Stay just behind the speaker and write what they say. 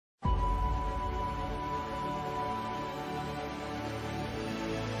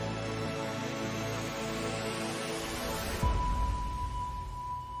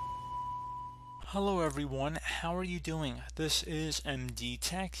Hello everyone, how are you doing? This is MD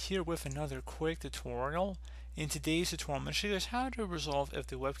Tech here with another quick tutorial. In today's tutorial, I'm going to show you guys how to resolve if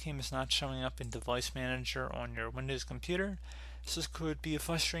the webcam is not showing up in Device Manager on your Windows computer. This could be a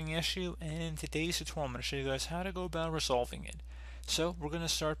frustrating issue, and in today's tutorial, I'm going to show you guys how to go about resolving it. So we're going to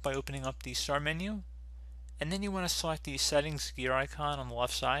start by opening up the Start menu, and then you want to select the Settings gear icon on the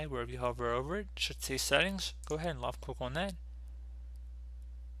left side. Wherever you hover over it, it should say Settings. Go ahead and left click on that.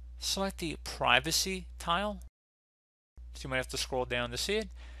 Select the Privacy tile, so you might have to scroll down to see it.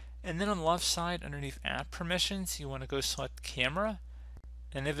 And then on the left side, underneath App Permissions, you want to go select Camera.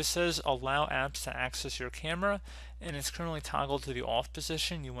 And if it says Allow apps to access your camera, and it's currently toggled to the off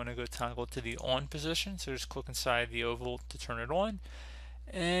position, you want to go toggle to the on position. So just click inside the oval to turn it on.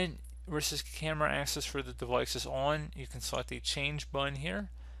 And where it says Camera access for the device is on, you can select the Change button here.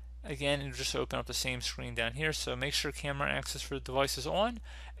 Again, it'll just open up the same screen down here, so make sure camera access for the device is on,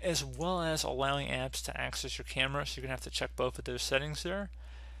 as well as allowing apps to access your camera, so you're going to have to check both of those settings there.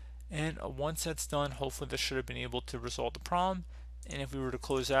 And once that's done, hopefully this should have been able to resolve the problem. And if we were to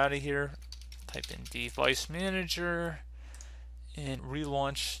close out of here, type in Device Manager, and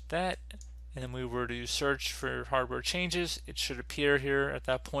relaunch that, and then we were to search for hardware changes, it should appear here at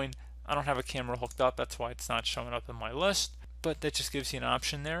that point. I don't have a camera hooked up, that's why it's not showing up in my list, but that just gives you an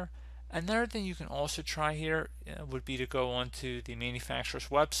option there. Another thing you can also try here would be to go onto the manufacturer's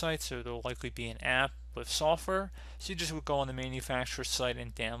website, so there'll likely be an app with software. So you just would go on the manufacturer's site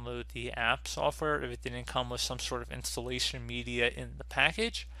and download the app software if it didn't come with some sort of installation media in the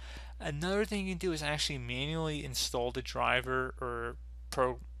package. Another thing you can do is actually manually install the driver or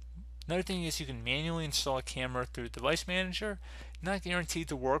Another thing is you can manually install a camera through Device Manager. Not guaranteed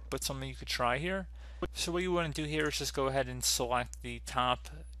to work, but something you could try here. So what you want to do here is just go ahead and select the top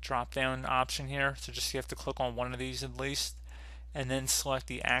drop down option here. So just you have to click on one of these at least, and then select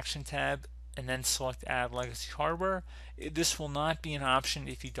the Action tab, and then select Add Legacy Hardware. This will not be an option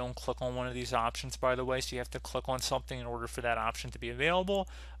if you don't click on one of these options, by the way, so you have to click on something in order for that option to be available.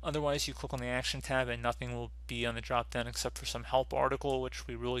 Otherwise, you click on the Action tab and nothing will be on the drop down except for some help article, which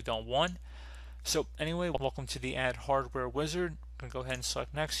we really don't want. So anyway, welcome to the Add Hardware wizard. I'm going to go ahead and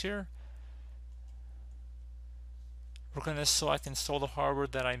select Next here. We're going to select Install the hardware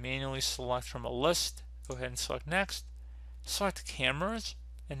that I manually select from a list. Go ahead and select Next. Select Cameras,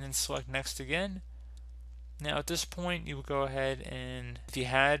 and then select Next again. Now at this point, you would go ahead and if you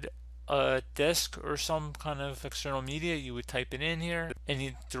had a disk or some kind of external media, you would type it in here, and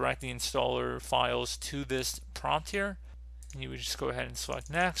you direct the installer files to this prompt here. And you would just go ahead and select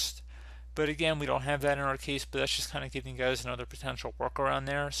Next. But again, we don't have that in our case, but that's just kind of giving you guys another potential workaround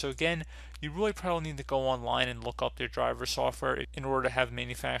there. So again, you really probably need to go online and look up their driver software in order to have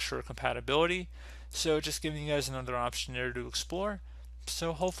manufacturer compatibility. So just giving you guys another option there to explore.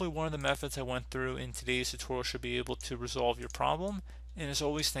 So hopefully one of the methods I went through in today's tutorial should be able to resolve your problem. And as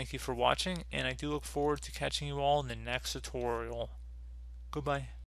always, thank you for watching, and I do look forward to catching you all in the next tutorial. Goodbye.